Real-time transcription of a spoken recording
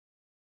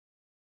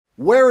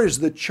Where is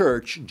the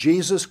church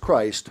Jesus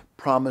Christ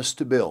promised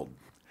to build?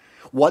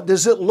 What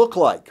does it look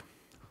like?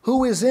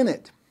 Who is in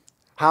it?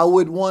 How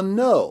would one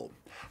know?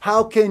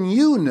 How can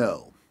you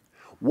know?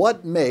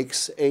 What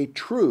makes a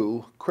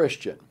true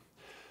Christian?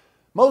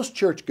 Most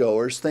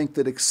churchgoers think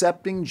that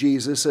accepting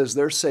Jesus as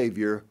their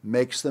Savior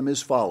makes them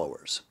His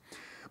followers.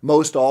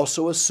 Most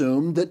also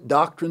assume that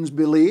doctrines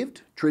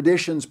believed,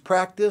 traditions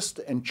practiced,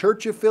 and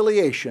church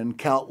affiliation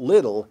count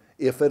little,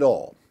 if at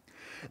all.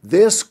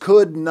 This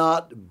could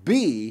not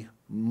be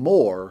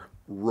more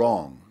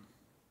wrong.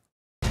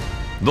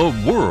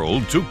 The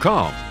world to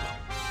come.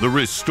 The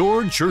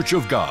Restored Church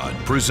of God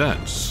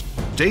presents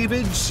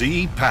David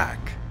C. Pack.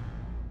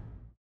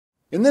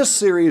 In this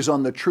series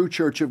on the true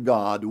Church of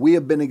God, we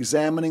have been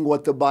examining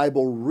what the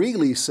Bible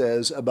really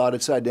says about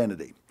its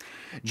identity.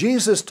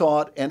 Jesus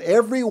taught, "And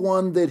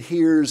everyone that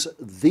hears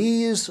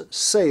these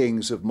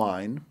sayings of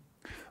mine,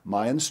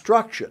 my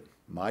instruction,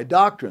 my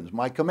doctrines,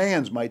 my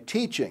commands, my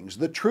teachings,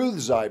 the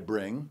truths I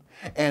bring,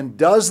 and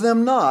does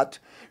them not,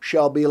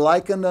 shall be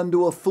likened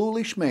unto a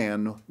foolish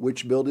man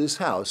which built his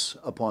house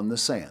upon the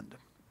sand."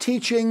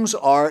 Teachings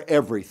are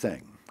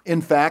everything. In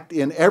fact,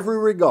 in every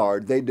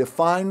regard, they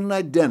define and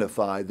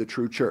identify the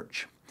true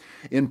church.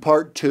 In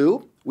Part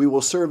 2, we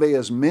will survey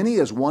as many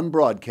as one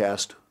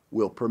broadcast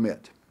will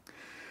permit.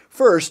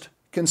 First,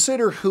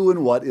 consider who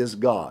and what is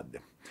God.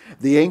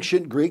 The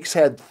ancient Greeks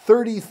had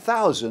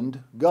 30,000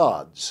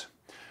 gods.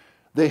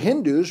 The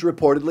Hindus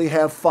reportedly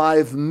have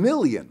 5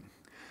 million.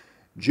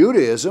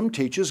 Judaism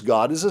teaches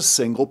God is a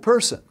single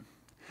person.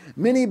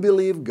 Many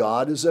believe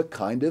God is a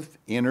kind of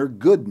inner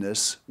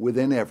goodness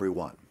within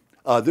everyone.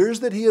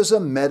 Others that He is a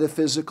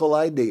metaphysical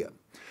idea.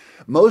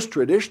 Most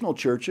traditional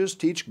churches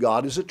teach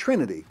God as a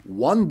Trinity,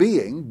 one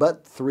being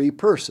but 3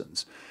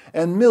 persons,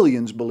 and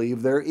millions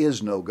believe there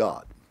is no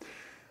God.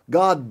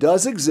 God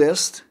does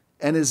exist,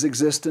 and His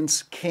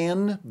existence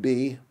can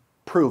be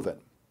proven.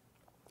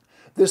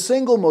 The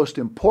single most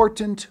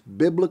important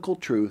biblical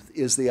truth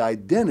is the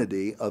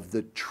identity of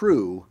the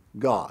true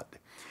God.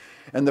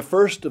 And the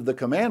first of the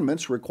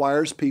commandments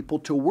requires people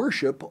to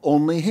worship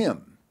only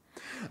Him.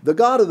 The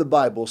God of the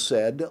Bible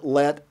said,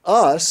 "Let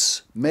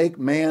us make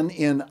man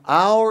in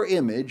our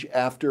image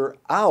after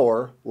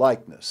our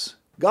likeness."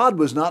 God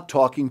was not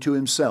talking to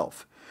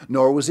Himself,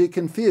 nor was He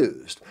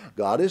confused.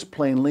 God is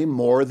plainly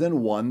more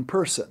than one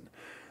person.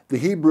 The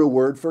Hebrew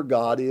word for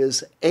God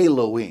is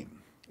Elohim.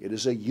 It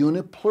is a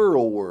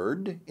uniplural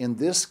word, in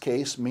this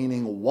case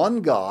meaning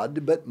one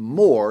God, but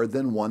more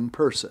than one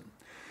person.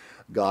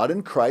 God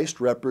and Christ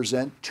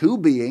represent 2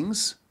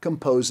 beings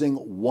composing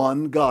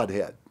one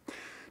Godhead.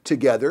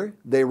 Together,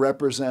 they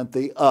represent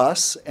the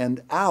us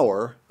and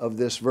our of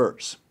this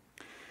verse.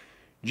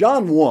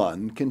 John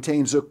 1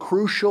 contains a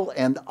crucial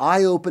and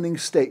eye-opening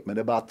statement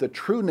about the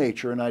true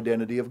nature and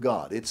identity of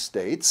God. It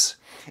states,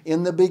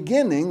 "In the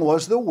beginning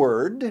was the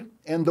Word,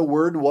 and the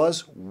Word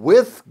was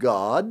with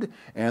God,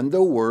 and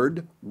the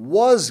Word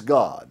was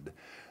God.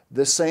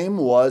 The same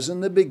was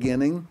in the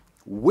beginning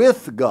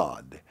with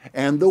God,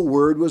 and the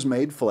Word was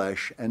made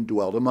flesh and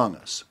dwelt among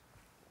us."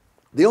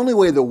 The only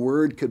way the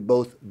Word could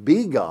both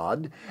be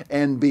God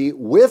and be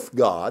with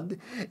God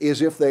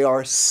is if they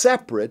are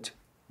separate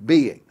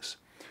beings.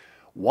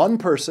 One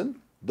person,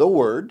 the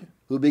Word,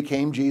 who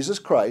became Jesus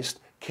Christ,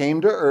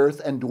 came to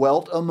earth and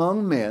dwelt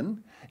among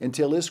men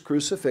until His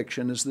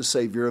crucifixion as the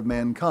Savior of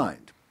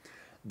mankind.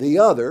 The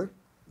other,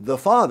 the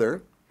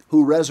Father,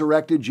 who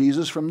resurrected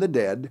Jesus from the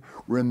dead,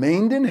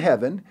 remained in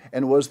heaven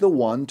and was the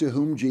one to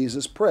whom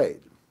Jesus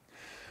prayed.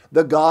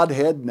 The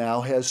Godhead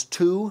now has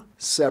 2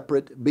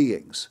 separate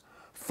beings,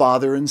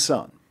 Father and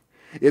Son.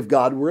 If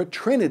God were a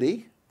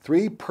Trinity,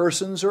 3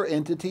 persons or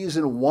entities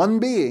in one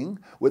being,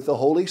 with the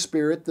Holy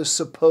Spirit the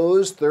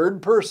supposed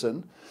 3rd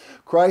person,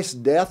 Christ's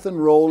death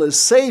and role as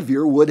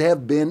Savior would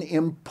have been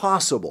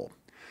impossible.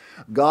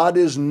 God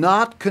is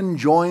not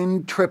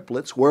conjoined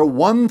triplets where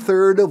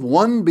 1/3 of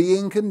one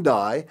being can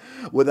die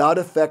without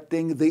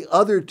affecting the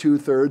other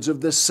 2/3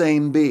 of the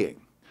same being.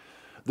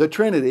 The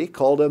Trinity,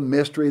 called a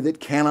mystery that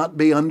cannot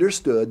be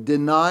understood,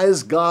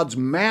 denies God's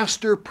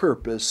master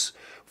purpose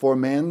for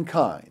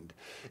mankind.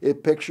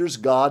 It pictures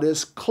God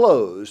as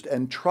closed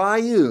and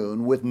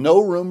triune with no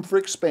room for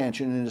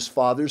expansion in His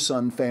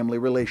Father-Son family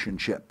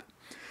relationship.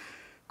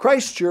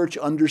 Christ's church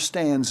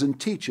understands and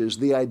teaches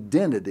the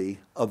identity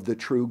of the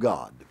true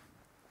God.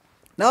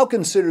 Now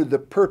consider the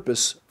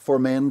purpose for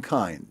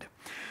mankind.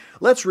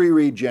 Let's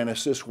reread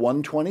Genesis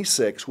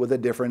 1:26 with a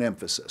different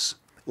emphasis.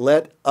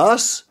 "Let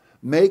us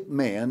make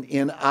man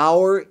in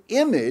our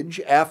image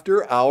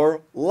after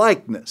our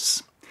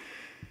likeness."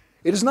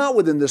 It is not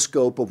within the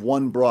scope of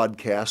one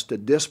broadcast to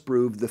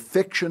disprove the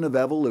fiction of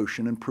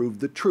evolution and prove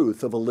the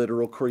truth of a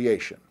literal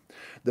creation.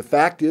 The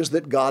fact is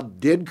that God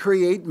did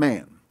create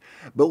man,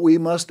 but we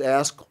must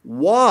ask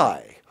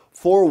why?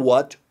 For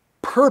what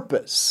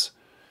purpose?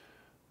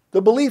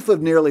 The belief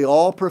of nearly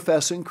all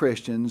professing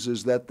Christians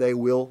is that they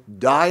will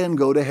die and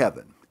go to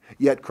heaven.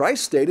 Yet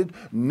Christ stated,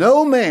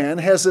 "No man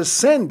has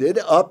ascended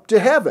up to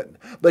heaven,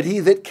 but he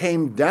that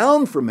came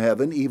down from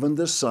heaven, even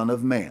the Son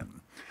of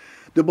Man."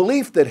 The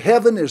belief that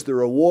heaven is the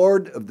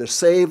reward of the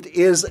saved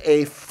is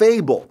a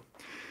fable.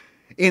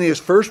 In his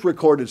first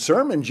recorded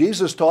sermon,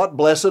 Jesus taught,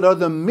 "Blessed are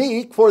the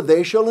meek, for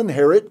they shall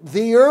inherit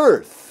the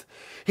earth."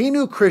 He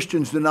knew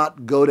Christians do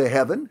not go to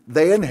heaven,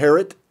 they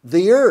inherit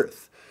the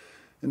earth.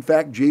 In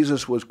fact,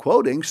 Jesus was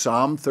quoting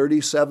Psalm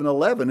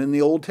 37:11 in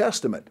the Old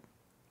Testament.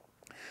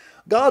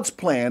 God's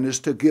plan is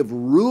to give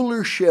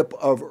rulership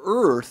of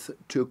earth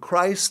to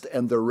Christ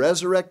and the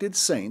resurrected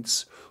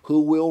saints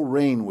who will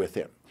reign with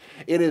him.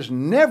 It has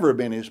never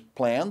been his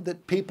plan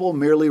that people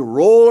merely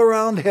roll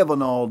around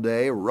heaven all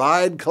day,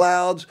 ride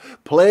clouds,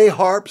 play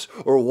harps,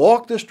 or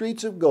walk the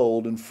streets of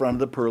gold in front of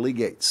the pearly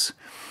gates.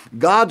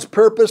 God's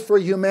purpose for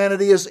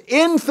humanity is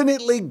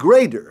infinitely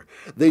greater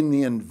than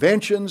the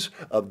inventions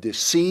of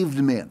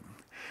deceived men.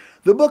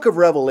 The book of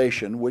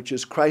Revelation, which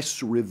is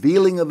Christ's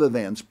revealing of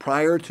events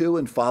prior to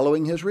and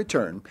following his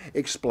return,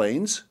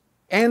 explains,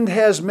 "And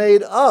has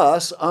made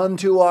us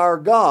unto our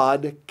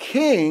God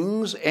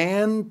kings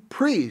and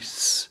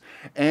priests,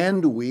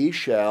 and we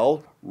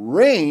shall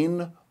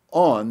reign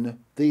on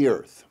the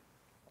earth."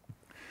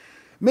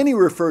 Many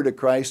refer to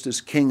Christ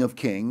as King of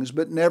Kings,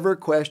 but never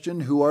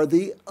question who are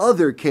the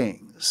other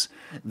kings.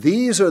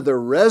 These are the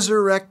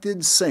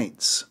resurrected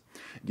saints.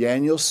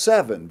 Daniel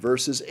 7,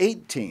 verses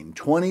 18,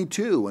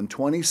 22, and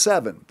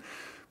 27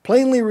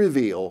 plainly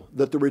reveal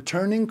that the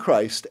returning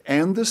Christ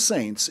and the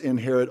saints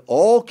inherit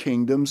all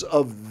kingdoms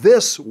of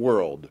this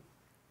world.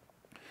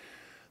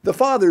 The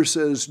Father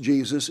says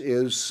Jesus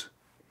is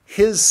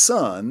his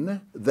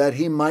Son, that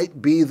he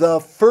might be the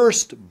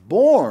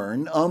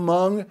firstborn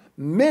among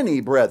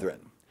many brethren.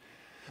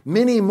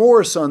 Many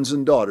more sons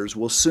and daughters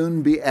will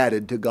soon be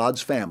added to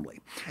God's family.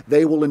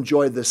 They will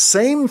enjoy the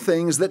same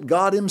things that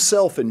God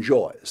himself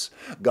enjoys.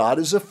 God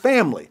is a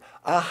family,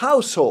 a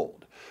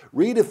household.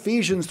 Read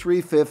Ephesians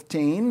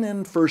 3:15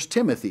 and 1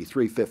 Timothy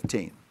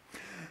 3:15.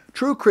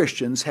 True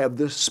Christians have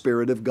the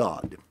Spirit of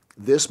God.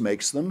 This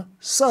makes them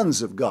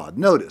sons of God.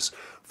 Notice,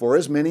 for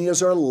as many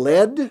as are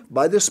led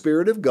by the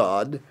Spirit of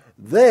God,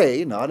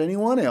 they, not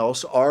anyone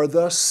else, are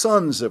the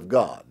sons of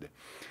God.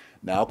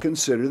 Now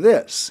consider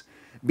this.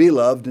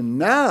 Beloved,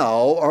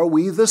 now are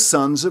we the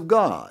sons of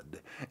God,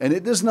 and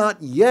it does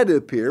not yet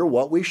appear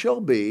what we shall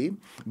be,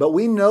 but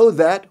we know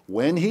that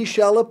when he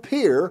shall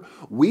appear,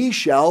 we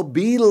shall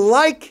be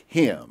like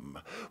him,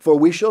 for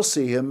we shall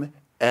see him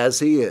as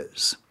he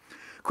is.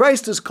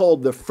 Christ is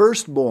called the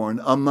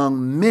firstborn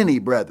among many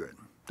brethren,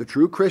 the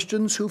true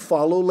Christians who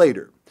follow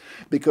later,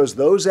 because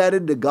those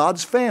added to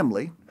God's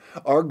family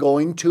are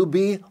going to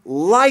be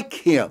like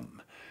him.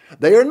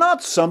 They are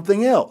not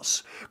something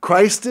else.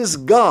 Christ is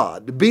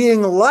God.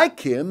 Being like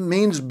him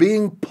means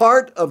being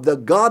part of the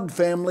God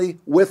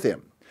family with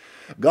him.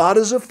 God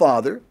is a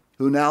father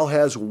who now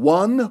has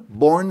one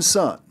born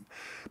son,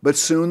 but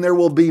soon there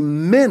will be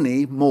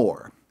many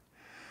more.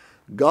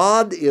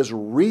 God is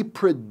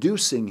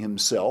reproducing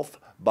himself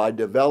by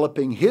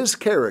developing his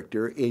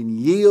character in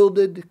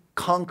yielded,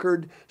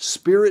 conquered,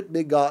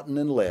 spirit-begotten,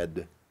 and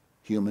led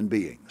human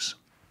beings.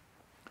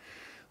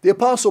 The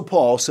Apostle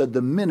Paul said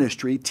the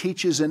ministry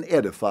teaches and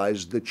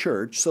edifies the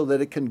church so that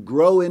it can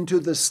grow into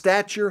the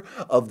stature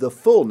of the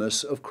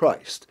fullness of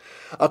Christ.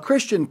 A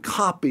Christian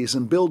copies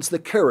and builds the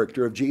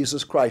character of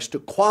Jesus Christ to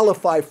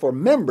qualify for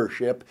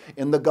membership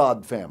in the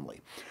God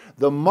family.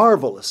 The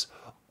marvelous,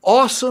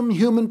 awesome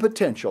human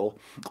potential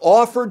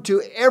offered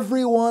to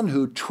everyone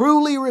who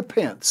truly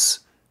repents,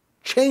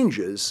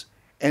 changes,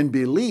 and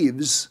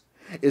believes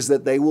is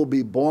that they will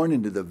be born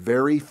into the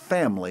very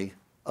family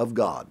of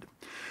God.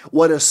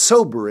 What a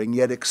sobering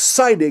yet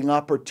exciting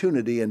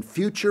opportunity and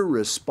future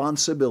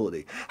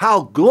responsibility.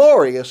 How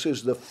glorious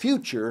is the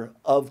future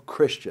of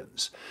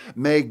Christians.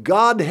 May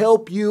God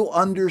help you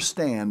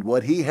understand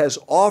what he has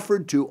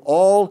offered to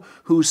all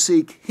who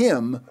seek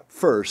him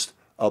first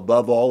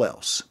above all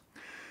else.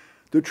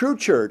 The true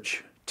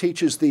church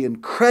teaches the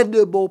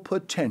incredible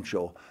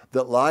potential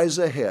that lies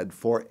ahead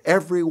for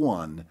every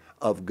one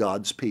of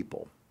God's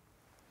people.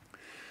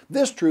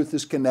 This truth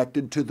is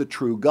connected to the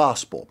true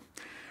gospel.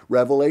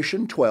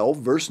 Revelation 12,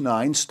 verse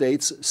 9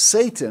 states,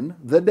 Satan,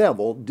 the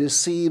devil,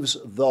 deceives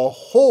the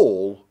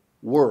whole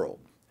world.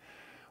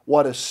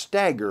 What a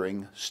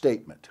staggering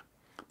statement.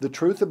 The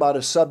truth about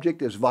a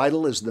subject as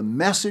vital as the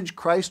message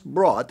Christ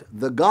brought,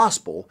 the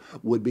gospel,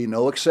 would be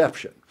no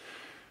exception.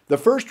 The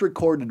first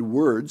recorded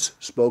words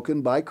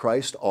spoken by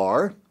Christ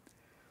are,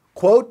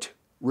 quote,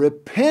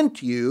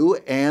 repent you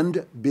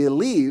and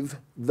believe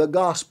the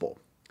gospel.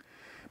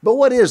 But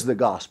what is the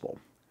gospel?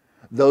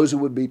 Those who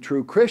would be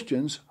true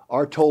Christians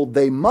are told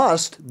they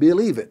must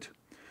believe it.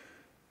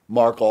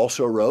 Mark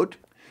also wrote,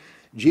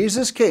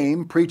 Jesus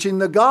came preaching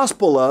the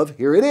gospel of,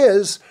 here it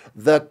is,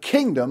 the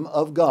kingdom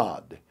of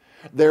God.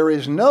 There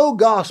is no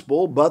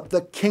gospel but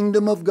the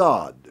kingdom of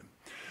God.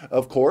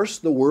 Of course,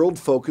 the world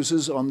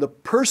focuses on the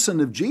person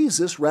of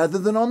Jesus rather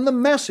than on the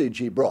message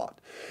he brought.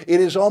 It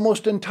is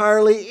almost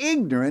entirely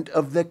ignorant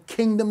of the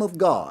kingdom of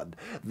God,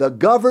 the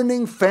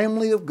governing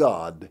family of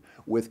God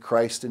with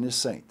Christ and his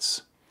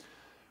saints.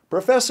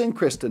 Professing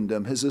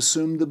Christendom has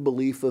assumed the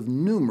belief of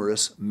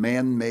numerous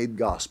man-made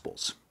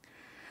gospels.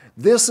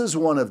 This is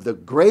one of the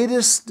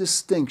greatest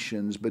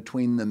distinctions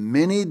between the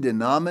many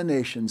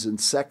denominations and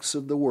sects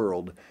of the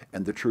world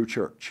and the true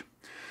church.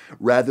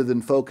 Rather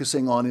than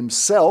focusing on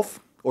himself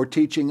or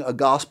teaching a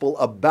gospel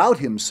about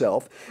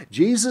himself,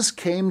 Jesus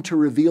came to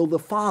reveal the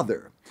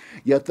Father.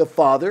 Yet the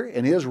Father,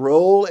 in his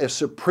role as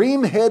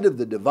supreme head of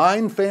the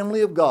divine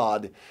family of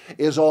God,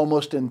 is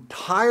almost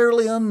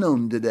entirely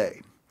unknown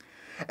today.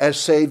 As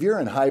Savior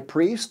and High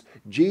Priest,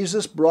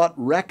 Jesus brought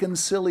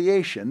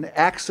reconciliation,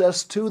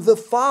 access to the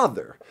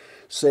Father,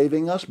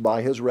 saving us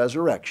by his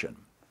resurrection.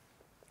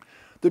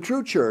 The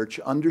true church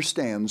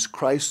understands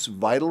Christ's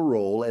vital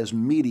role as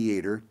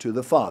mediator to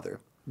the Father,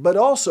 but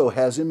also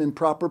has him in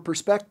proper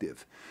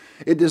perspective.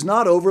 It does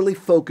not overly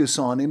focus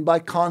on him by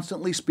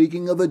constantly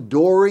speaking of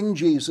adoring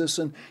Jesus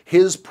and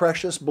his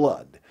precious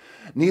blood.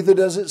 Neither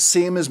does it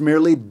see him as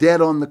merely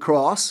dead on the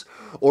cross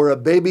or a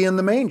baby in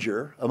the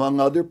manger, among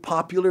other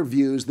popular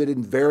views that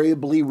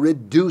invariably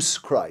reduce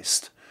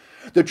Christ.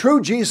 The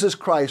true Jesus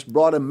Christ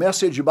brought a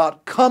message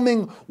about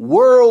coming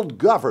world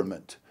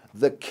government,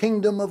 the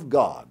kingdom of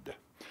God.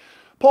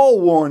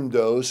 Paul warned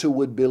those who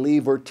would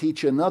believe or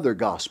teach another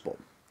gospel.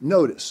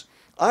 Notice,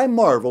 I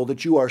marvel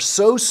that you are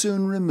so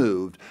soon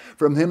removed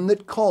from him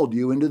that called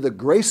you into the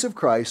grace of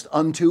Christ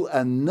unto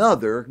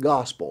another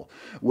gospel,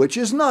 which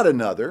is not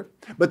another,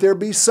 but there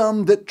be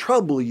some that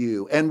trouble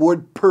you and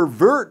would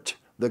pervert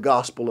the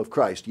gospel of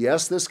Christ.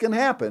 Yes, this can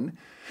happen.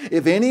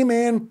 If any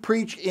man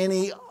preach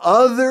any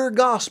other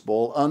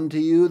gospel unto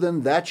you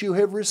than that you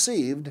have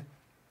received,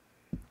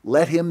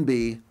 let him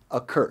be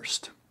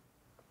accursed.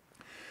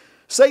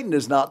 Satan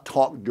does not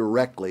talk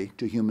directly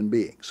to human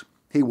beings.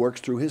 He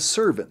works through his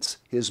servants,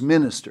 his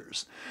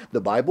ministers.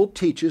 The Bible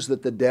teaches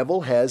that the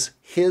devil has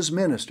his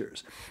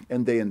ministers,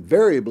 and they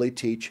invariably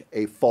teach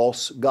a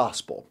false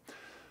gospel.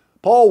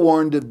 Paul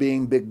warned of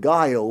being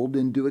beguiled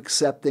into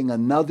accepting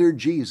another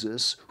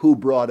Jesus who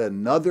brought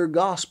another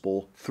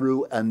gospel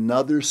through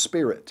another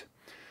spirit.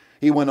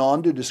 He went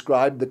on to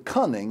describe the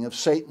cunning of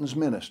Satan's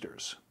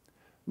ministers.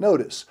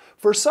 Notice,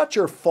 for such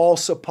are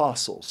false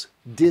apostles,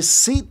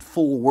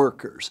 deceitful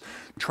workers,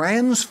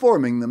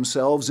 transforming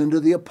themselves into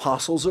the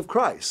apostles of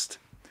Christ.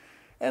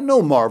 And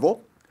no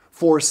marvel,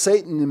 for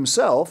Satan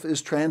himself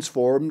is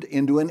transformed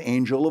into an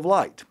angel of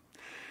light.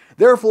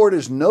 Therefore, it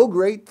is no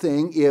great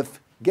thing if,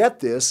 get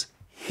this,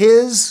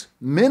 his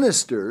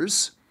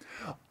ministers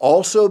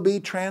also be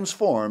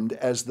transformed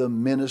as the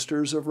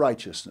ministers of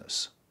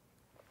righteousness.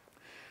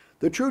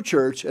 The true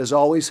church has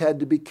always had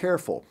to be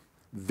careful,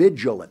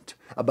 vigilant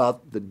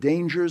about the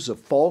dangers of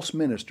false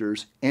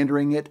ministers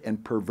entering it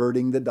and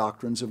perverting the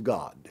doctrines of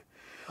God.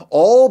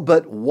 All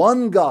but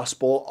one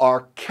gospel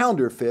are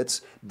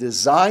counterfeits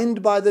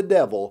designed by the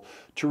devil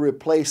to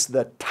replace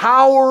the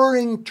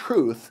towering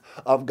truth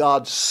of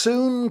God's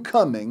soon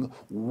coming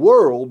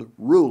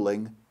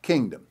world-ruling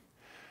kingdom.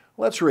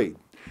 Let's read.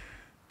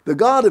 The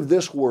God of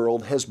this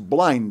world has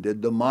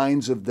blinded the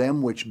minds of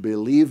them which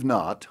believe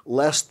not,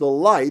 lest the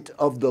light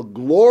of the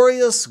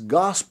glorious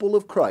gospel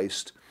of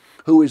Christ,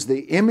 who is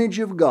the image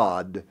of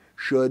God,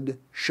 should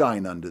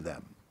shine unto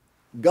them.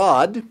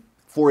 God,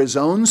 for his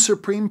own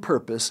supreme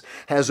purpose,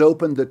 has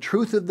opened the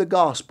truth of the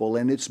gospel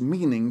and its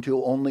meaning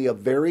to only a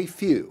very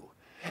few,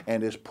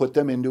 and has put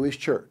them into his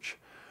church.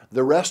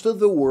 The rest of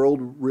the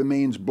world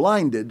remains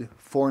blinded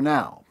for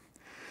now.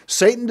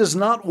 Satan does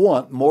not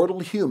want mortal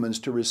humans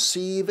to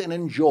receive and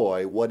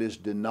enjoy what is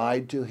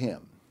denied to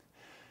him.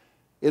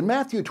 In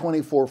Matthew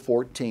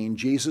 24:14,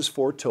 Jesus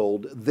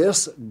foretold,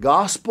 "This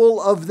gospel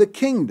of the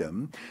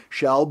kingdom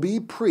shall be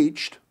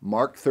preached,"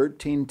 Mark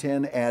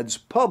 13:10 adds,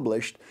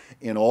 "published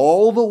in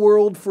all the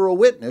world for a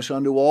witness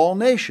unto all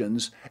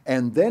nations,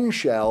 and then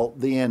shall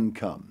the end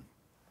come."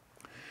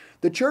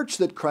 The church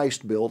that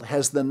Christ built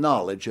has the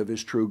knowledge of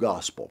his true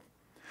gospel.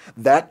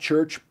 That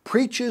church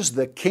preaches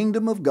the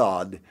kingdom of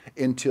God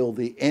until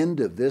the end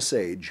of this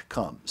age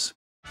comes.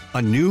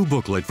 A new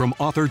booklet from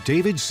author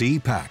David C.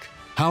 Pack,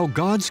 How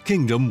God's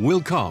Kingdom Will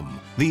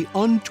Come, The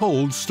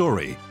Untold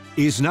Story,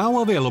 is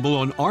now available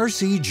on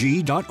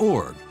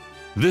rcg.org.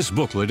 This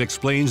booklet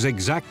explains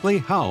exactly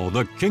how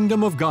the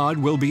kingdom of God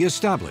will be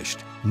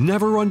established,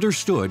 never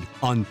understood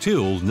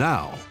until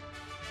now.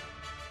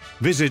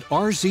 Visit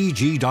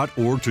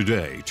rcg.org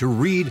today to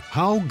read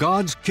How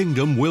God's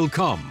Kingdom Will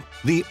Come,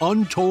 The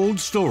Untold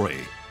Story,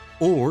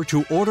 or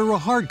to order a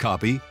hard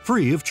copy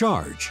free of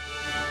charge.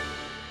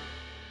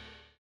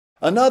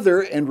 Another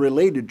and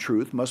related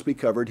truth must be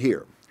covered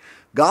here.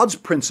 God's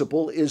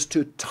principle is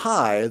to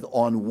tithe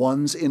on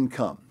one's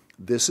income.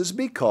 This is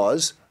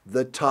because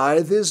the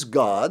tithe is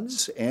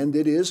God's and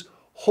it is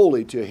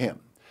holy to him.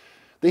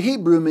 The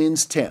Hebrew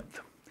means tenth.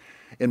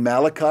 In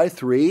Malachi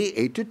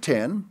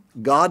 3:8-10,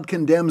 God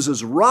condemns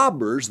as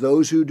robbers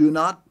those who do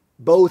not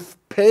both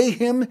pay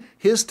him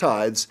his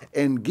tithes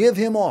and give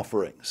him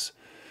offerings.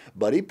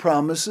 But he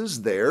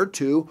promises there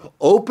to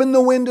open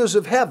the windows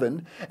of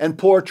heaven and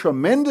pour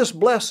tremendous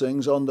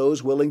blessings on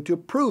those willing to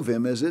prove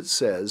him, as it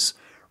says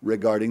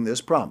regarding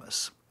this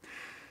promise.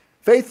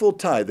 Faithful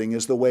tithing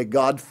is the way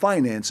God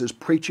finances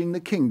preaching the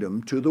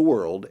kingdom to the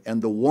world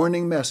and the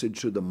warning message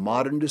to the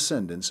modern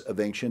descendants of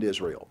ancient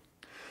Israel.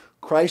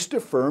 Christ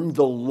affirmed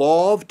the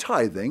law of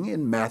tithing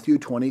in Matthew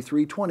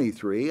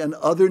 23:23, and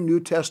other New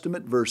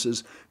Testament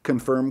verses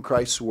confirm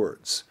Christ's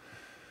words.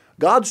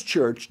 God's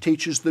church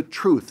teaches the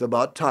truth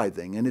about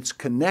tithing and its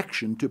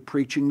connection to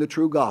preaching the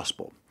true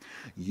gospel.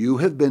 You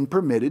have been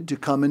permitted to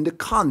come into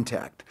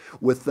contact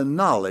with the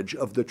knowledge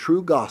of the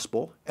true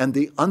gospel and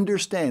the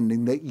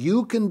understanding that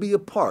you can be a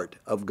part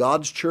of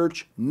God's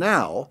church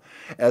now,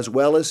 as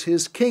well as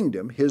His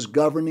kingdom, His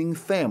governing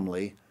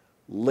family,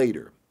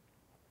 later.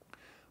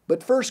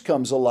 But first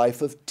comes a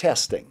life of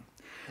testing.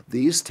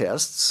 These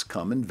tests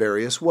come in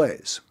various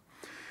ways.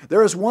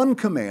 There is one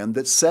command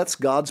that sets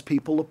God's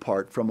people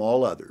apart from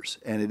all others,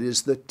 and it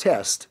is the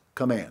test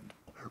command.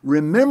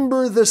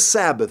 Remember the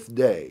Sabbath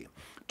day,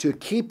 to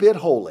keep it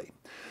holy.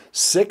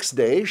 6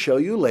 days shall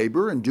you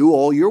labor and do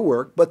all your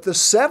work, but the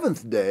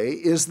seventh day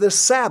is the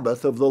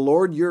Sabbath of the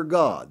Lord your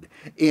God.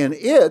 In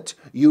it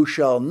you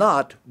shall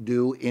not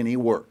do any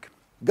work.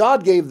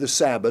 God gave the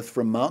Sabbath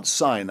from Mount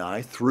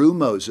Sinai through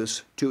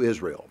Moses to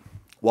Israel.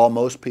 While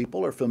most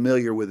people are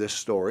familiar with this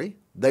story,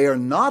 they are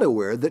not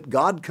aware that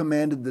God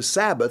commanded the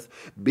Sabbath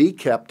be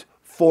kept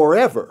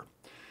forever.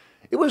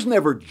 It was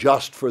never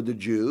just for the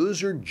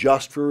Jews or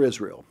just for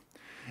Israel.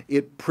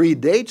 It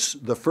predates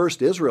the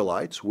first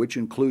Israelites, which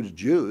includes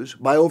Jews,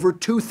 by over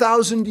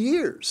 2,000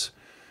 years.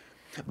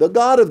 The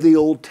God of the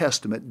Old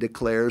Testament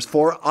declares,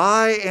 "For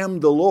I am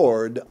the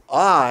Lord,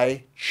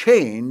 I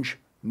change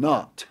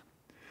not."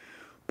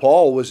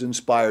 Paul was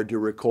inspired to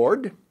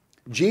record,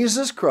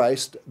 "Jesus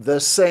Christ, the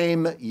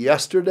same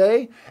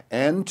yesterday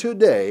and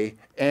today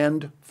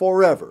and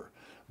forever.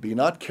 Be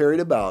not carried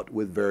about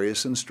with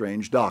various and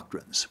strange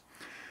doctrines."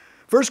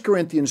 1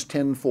 Corinthians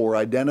 10:4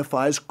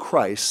 identifies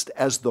Christ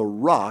as the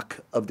rock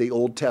of the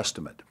Old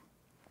Testament.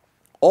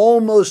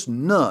 Almost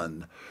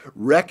none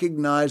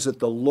recognize that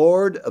the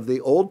Lord of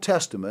the Old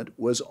Testament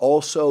was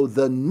also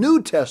the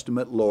New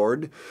Testament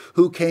Lord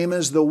who came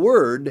as the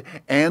Word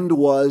and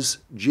was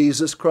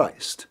Jesus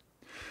Christ.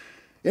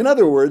 In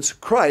other words,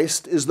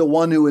 Christ is the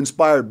one who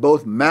inspired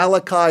both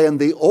Malachi in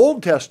the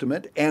Old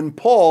Testament and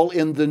Paul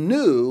in the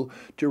New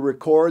to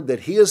record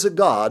that He is a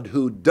God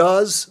who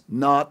does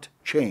not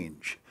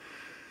change.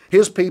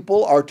 His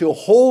people are to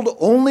hold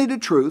only to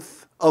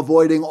truth,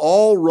 avoiding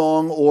all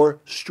wrong or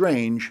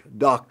strange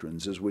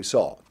doctrines, as we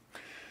saw.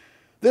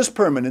 This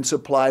permanence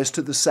applies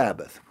to the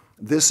Sabbath.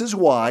 This is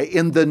why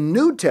in the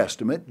New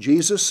Testament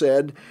Jesus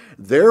said,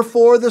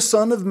 "Therefore the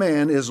Son of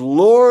Man is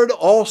Lord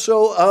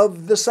also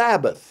of the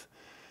Sabbath."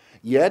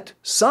 Yet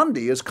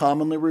Sunday is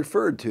commonly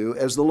referred to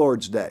as the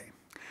Lord's Day.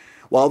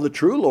 While the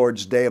true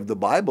Lord's Day of the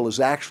Bible is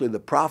actually the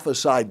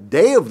prophesied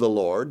day of the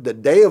Lord, the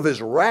day of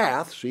His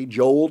wrath, see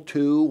Joel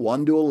 2,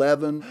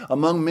 1-11,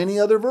 among many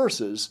other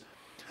verses,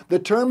 the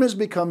term has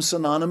become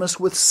synonymous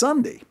with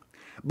Sunday.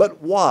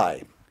 But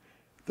why?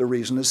 The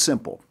reason is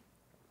simple.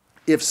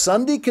 If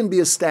Sunday can be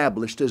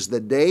established as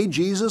the day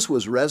Jesus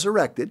was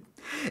resurrected,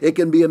 it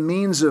can be a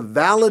means of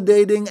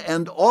validating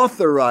and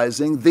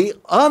authorizing the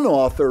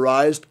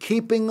unauthorized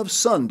keeping of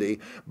Sunday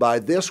by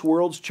this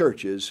world's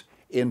churches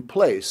in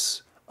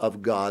place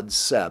of God's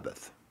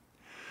Sabbath.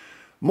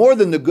 More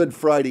than the Good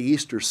Friday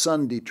Easter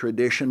Sunday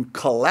tradition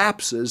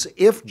collapses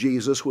if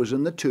Jesus was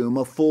in the tomb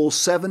a full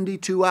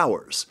 72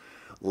 hours,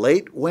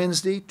 late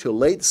Wednesday to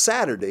late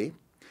Saturday,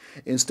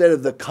 instead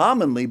of the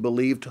commonly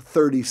believed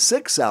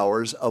 36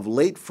 hours of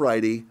late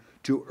Friday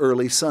to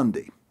early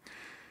Sunday.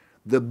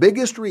 The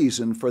biggest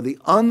reason for the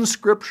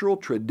unscriptural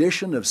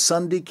tradition of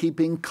Sunday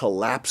keeping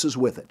collapses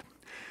with it.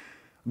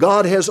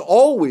 God has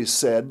always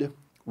said,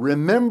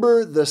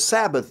 "Remember the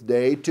Sabbath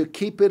day to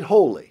keep it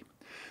holy."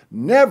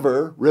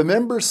 Never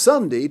remember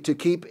Sunday to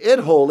keep it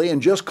holy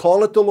and just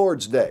call it the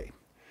Lord's Day.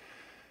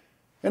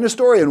 An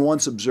historian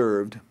once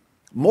observed,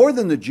 more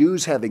than the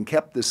Jews having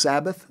kept the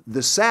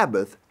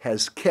Sabbath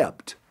has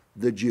kept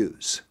the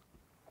Jews.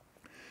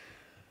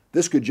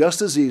 This could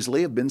just as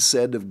easily have been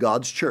said of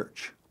God's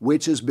church,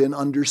 which has been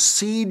under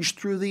siege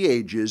through the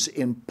ages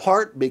in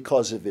part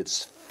because of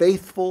its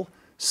faithful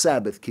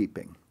Sabbath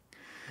keeping.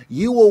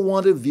 You will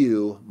want to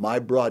view my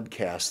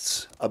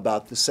broadcasts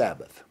about the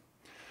Sabbath.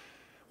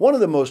 One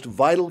of the most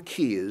vital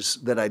keys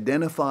that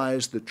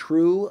identifies the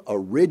true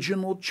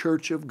original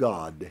church of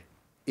God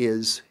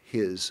is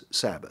His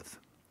Sabbath.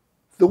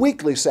 The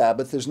weekly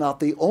Sabbath is not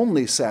the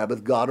only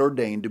Sabbath God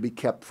ordained to be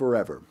kept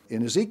forever.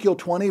 In Ezekiel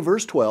 20,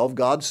 verse 12,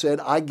 God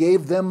said, "I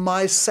gave them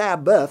my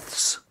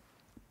Sabbaths,"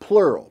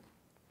 plural.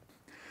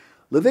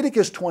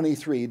 Leviticus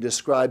 23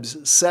 describes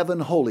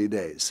 7 holy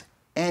days,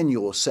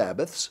 annual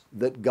Sabbaths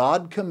that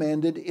God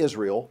commanded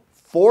Israel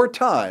 4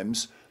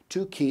 times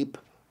to keep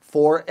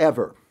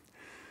forever.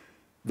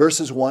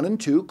 Verses 1 and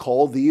 2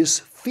 call these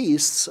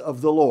feasts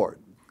of the Lord.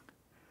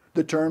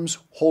 The terms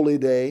holy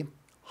day,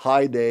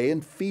 high day,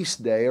 and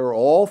feast day are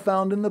all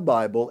found in the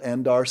Bible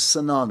and are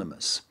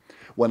synonymous.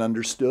 When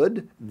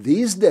understood,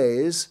 these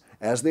days,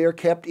 as they are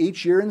kept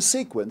each year in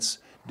sequence,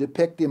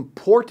 depict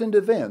important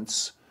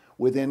events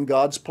within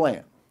God's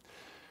plan.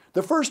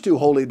 The first 2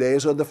 holy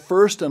days are the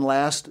first and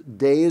last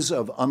days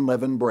of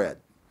unleavened bread.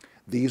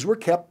 These were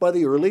kept by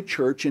the early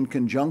church in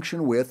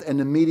conjunction with and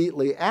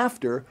immediately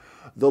after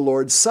the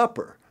Lord's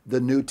Supper,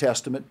 the New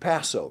Testament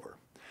Passover.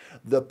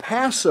 The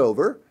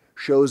Passover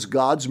shows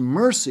God's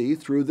mercy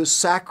through the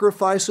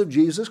sacrifice of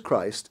Jesus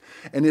Christ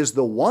and is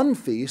the one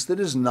feast that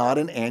is not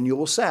an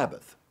annual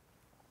Sabbath.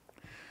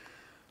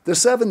 The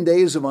 7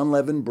 days of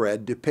unleavened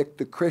bread depict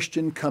the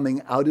Christian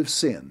coming out of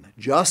sin,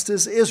 just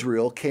as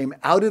Israel came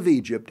out of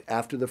Egypt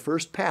after the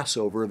first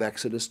Passover of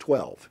Exodus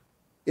 12.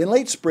 In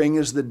late spring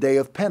is the day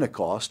of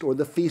Pentecost, or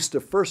the Feast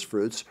of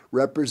Firstfruits,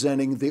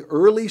 representing the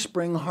early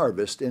spring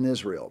harvest in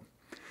Israel.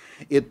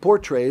 It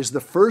portrays the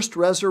first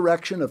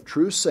resurrection of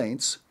true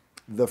saints,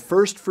 the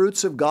first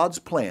fruits of God's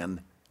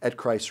plan at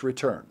Christ's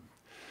return.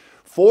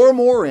 4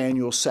 more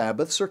annual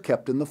Sabbaths are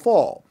kept in the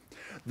fall.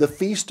 The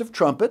Feast of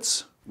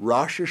Trumpets,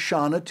 Rosh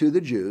Hashanah to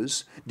the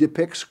Jews,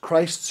 depicts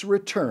Christ's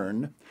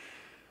return.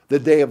 The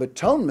Day of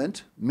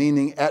Atonement,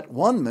 meaning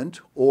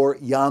at-one-ment, or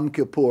Yom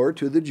Kippur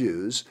to the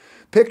Jews,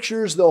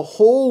 pictures the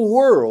whole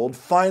world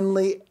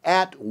finally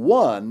at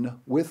one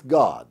with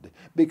God,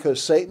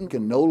 because Satan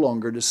can no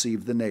longer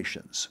deceive the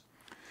nations.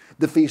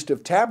 The Feast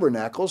of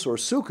Tabernacles, or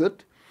Sukkot,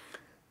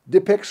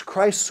 depicts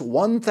Christ's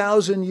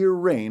 1,000-year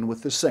reign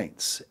with the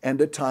saints and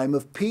a time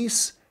of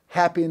peace,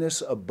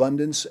 happiness,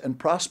 abundance, and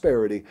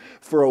prosperity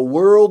for a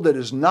world that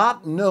has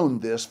not known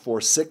this for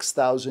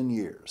 6,000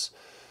 years.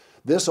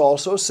 This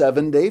also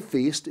 7-day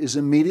feast is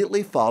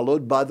immediately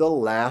followed by the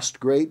last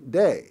great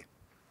day,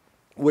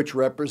 which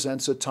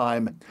represents a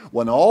time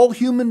when all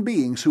human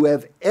beings who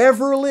have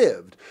ever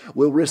lived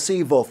will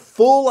receive a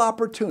full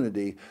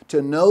opportunity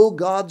to know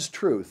God's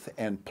truth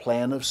and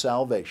plan of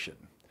salvation.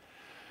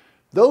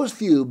 Those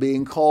few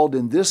being called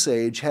in this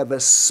age have a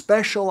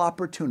special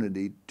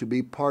opportunity to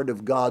be part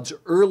of God's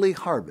early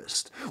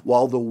harvest,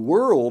 while the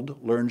world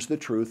learns the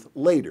truth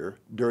later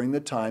during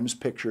the times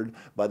pictured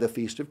by the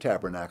Feast of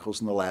Tabernacles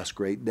and the last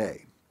great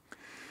day.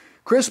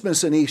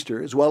 Christmas and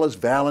Easter, as well as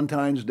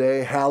Valentine's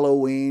Day,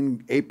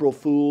 Halloween, April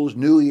Fools,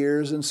 New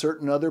Year's, and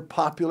certain other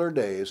popular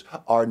days,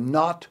 are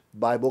not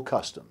Bible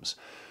customs.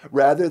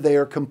 Rather, they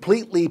are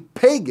completely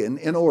pagan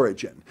in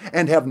origin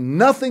and have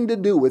nothing to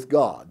do with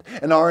God,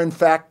 and are in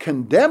fact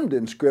condemned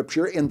in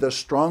Scripture in the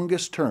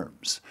strongest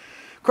terms.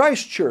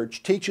 Christ's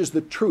church teaches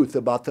the truth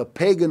about the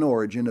pagan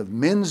origin of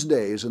men's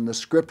days and the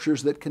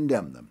Scriptures that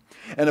condemn them,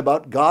 and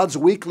about God's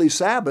weekly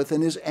Sabbath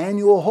and His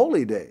annual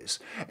holy days,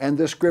 and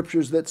the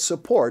Scriptures that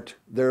support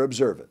their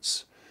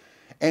observance.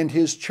 And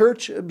His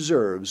church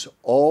observes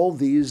all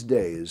these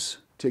days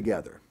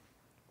together.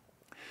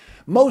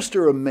 Most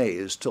are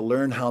amazed to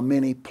learn how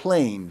many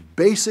plain,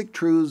 basic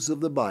truths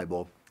of the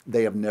Bible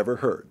they have never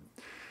heard.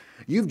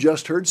 You've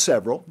just heard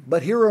several,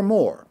 but here are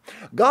more.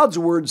 God's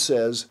Word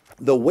says,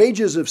 "The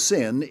wages of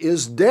sin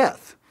is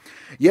death."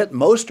 Yet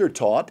most are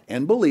taught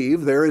and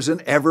believe there is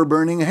an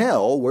ever-burning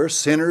hell where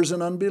sinners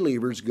and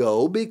unbelievers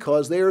go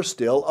because they are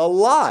still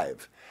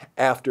alive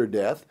after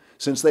death,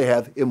 since they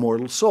have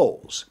immortal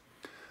souls.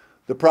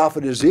 The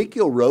prophet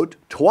Ezekiel wrote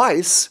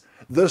twice,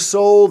 "The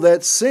soul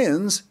that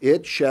sins,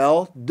 it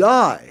shall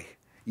die."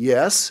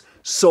 Yes,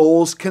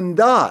 souls can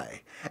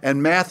die.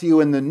 And Matthew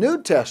in the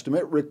New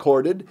Testament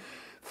recorded,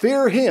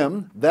 "Fear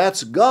Him,"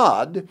 that's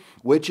God,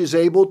 "which is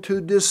able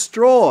to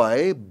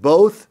destroy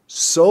both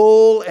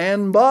soul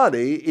and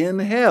body in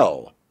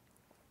hell."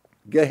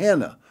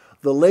 Gehenna,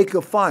 the lake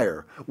of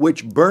fire,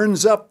 which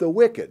burns up the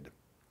wicked.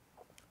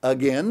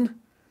 Again,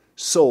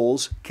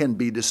 souls can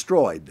be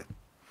destroyed.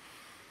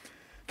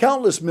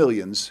 Countless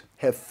millions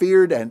have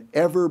feared an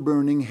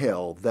ever-burning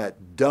hell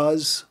that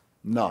does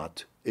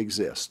not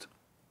exist.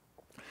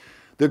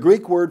 The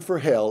Greek word for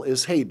hell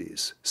is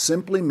Hades,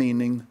 simply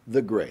meaning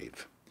the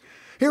grave.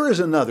 Here is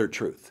another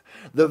truth.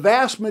 The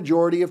vast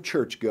majority of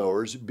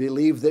churchgoers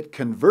believe that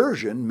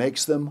conversion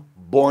makes them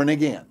born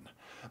again.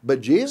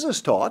 But Jesus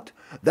taught,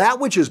 that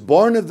which is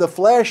born of the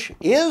flesh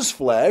is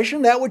flesh,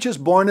 and that which is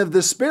born of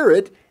the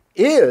Spirit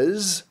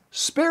is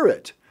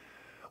spirit.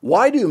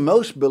 Why do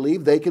most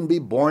believe they can be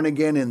born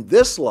again in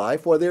this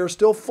life while they are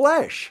still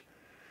flesh?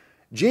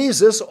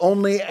 Jesus,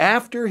 only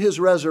after His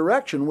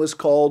resurrection, was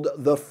called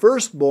the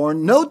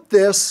firstborn, note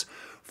this,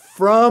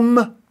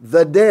 from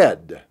the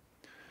dead.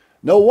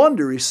 No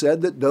wonder He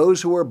said that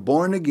those who are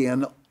born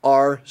again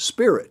are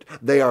spirit.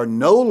 They are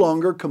no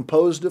longer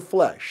composed of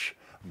flesh.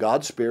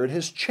 God's Spirit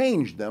has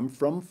changed them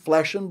from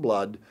flesh and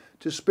blood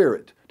to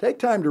spirit. Take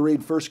time to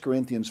read 1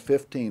 Corinthians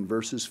 15,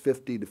 verses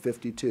 50 to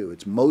 52.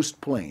 It's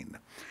most plain.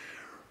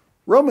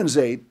 Romans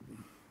 8,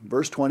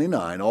 verse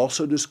 29,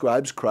 also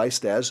describes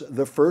Christ as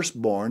the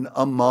firstborn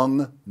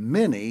among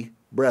many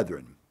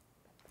brethren.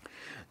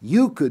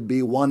 You could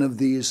be one of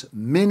these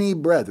many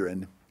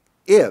brethren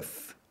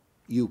if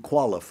you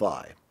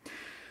qualify.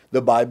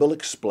 The Bible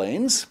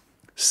explains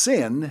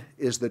sin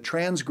is the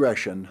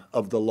transgression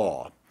of the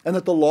law, and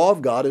that the law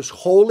of God is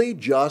holy,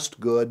 just,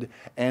 good,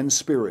 and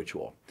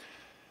spiritual.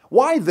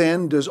 Why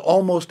then does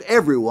almost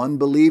everyone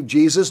believe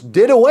Jesus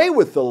did away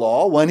with the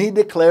law when he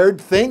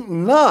declared, "Think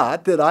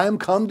not that I am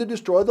come to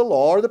destroy the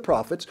law or the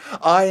prophets.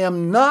 I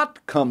am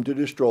not come to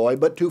destroy,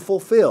 but to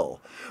fulfill.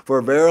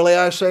 For verily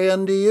I say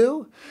unto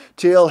you,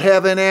 till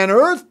heaven and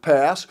earth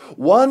pass,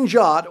 one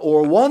jot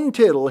or one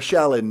tittle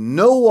shall in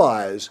no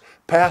wise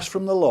pass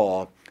from the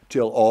law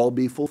till all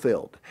be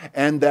fulfilled.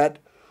 And that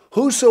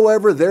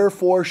whosoever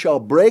therefore shall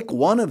break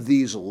one of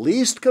these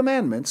least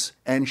commandments,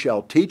 and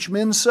shall teach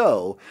men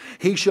so,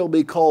 he shall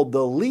be called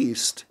the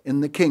least in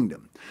the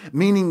kingdom,"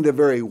 meaning the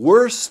very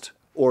worst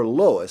or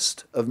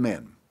lowest of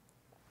men.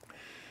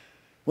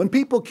 When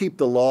people keep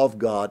the law of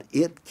God,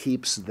 it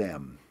keeps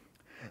them.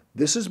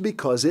 This is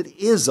because it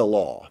is a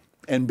law.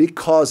 And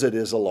because it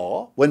is a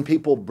law, when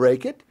people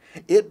break it,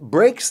 it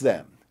breaks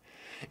them.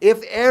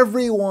 If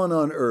everyone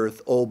on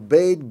earth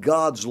obeyed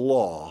God's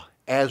law,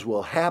 as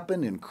will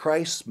happen in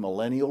Christ's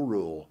millennial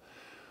rule,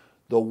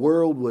 the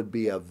world would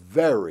be a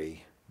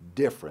very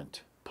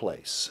different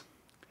place.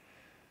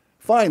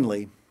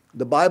 Finally,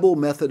 the Bible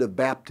method of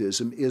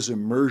baptism is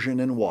immersion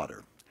in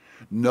water.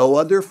 No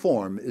other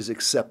form is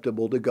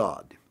acceptable to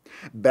God.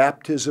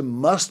 Baptism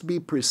must be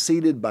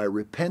preceded by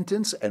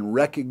repentance and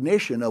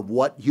recognition of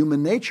what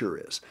human nature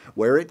is,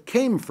 where it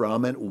came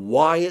from, and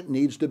why it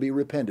needs to be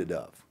repented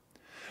of.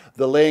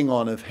 The laying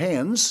on of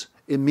hands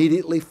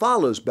immediately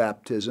follows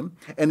baptism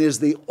and is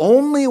the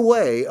only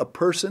way a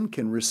person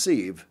can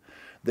receive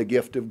the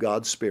gift of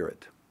God's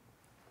Spirit.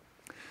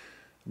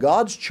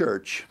 God's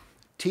church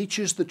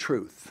teaches the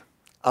truth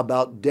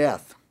about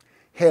death,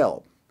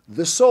 hell,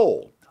 the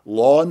soul,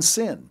 law and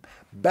sin,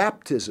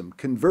 baptism,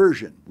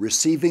 conversion,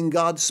 receiving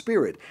God's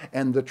Spirit,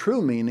 and the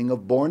true meaning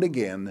of born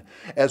again,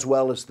 as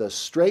well as the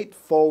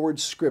straightforward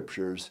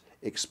scriptures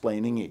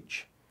explaining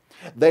each.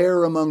 They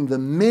are among the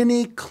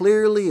many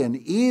clearly and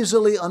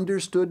easily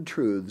understood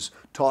truths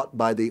taught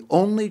by the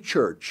only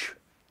church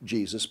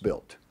Jesus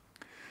built.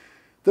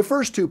 The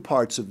first two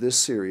parts of this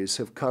series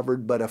have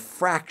covered but a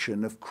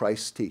fraction of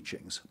Christ's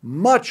teachings.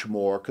 Much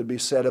more could be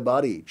said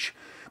about each,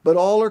 but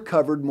all are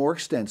covered more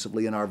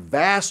extensively in our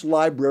vast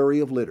library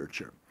of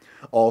literature.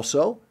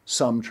 Also,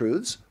 some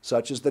truths,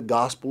 such as the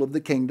gospel of the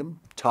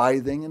kingdom,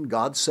 tithing, and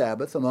God's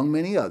Sabbath, among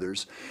many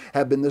others,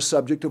 have been the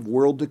subject of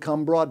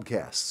world-to-come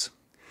broadcasts.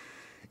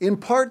 In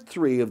Part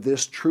 3 of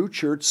this True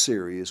Church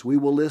series, we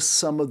will list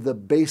some of the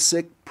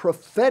basic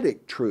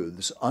prophetic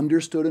truths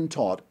understood and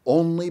taught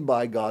only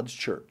by God's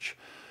church.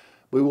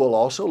 We will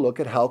also look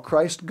at how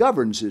Christ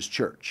governs His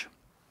church.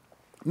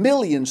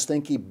 Millions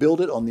think He built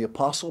it on the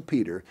Apostle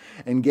Peter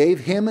and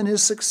gave him and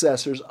his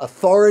successors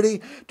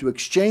authority to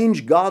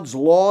exchange God's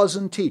laws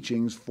and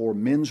teachings for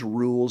men's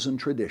rules and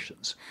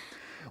traditions.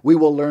 We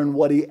will learn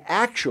what He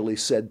actually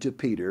said to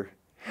Peter,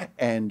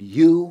 and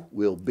you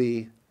will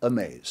be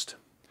amazed.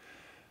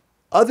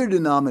 Other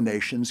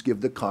denominations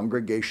give the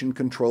congregation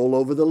control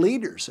over the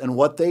leaders and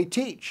what they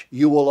teach.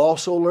 You will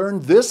also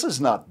learn this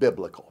is not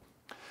biblical.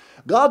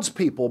 God's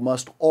people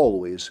must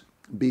always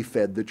be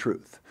fed the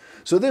truth.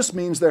 So this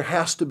means there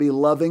has to be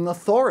loving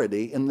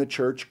authority in the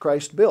church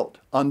Christ built,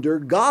 under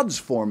God's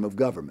form of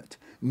government.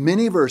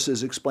 Many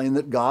verses explain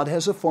that God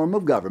has a form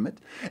of government,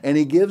 and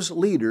He gives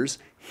leaders,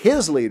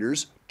 His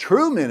leaders,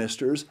 true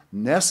ministers,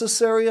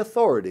 necessary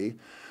authority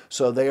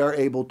so they are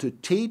able to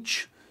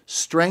teach,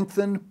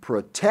 strengthen,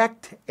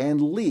 protect,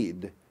 and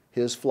lead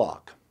His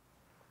flock.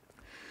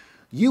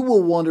 You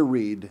will want to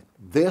read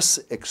this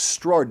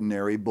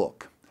extraordinary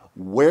book,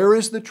 Where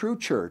is the True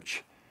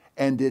Church?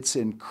 And its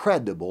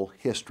incredible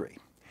history.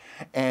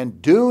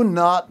 And do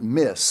not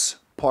miss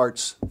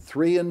parts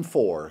 3 and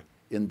 4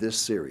 in this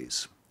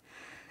series.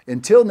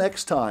 Until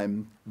next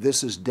time,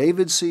 this is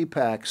David C.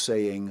 Pack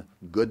saying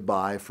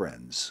goodbye,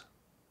 friends.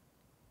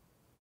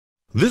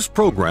 This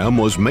program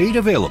was made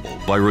available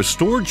by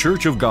Restored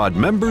Church of God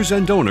members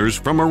and donors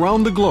from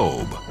around the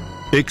globe.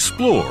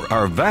 Explore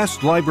our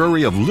vast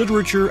library of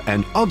literature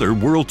and other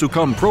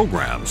world-to-come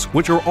programs,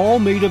 which are all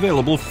made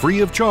available free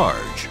of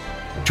charge.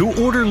 To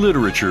order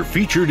literature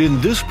featured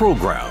in this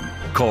program,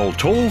 call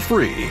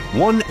toll-free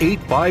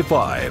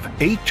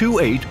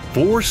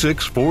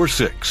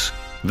 1-855-828-4646.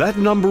 That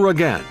number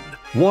again,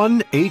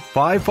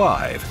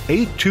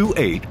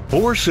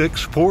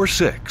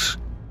 1-855-828-4646.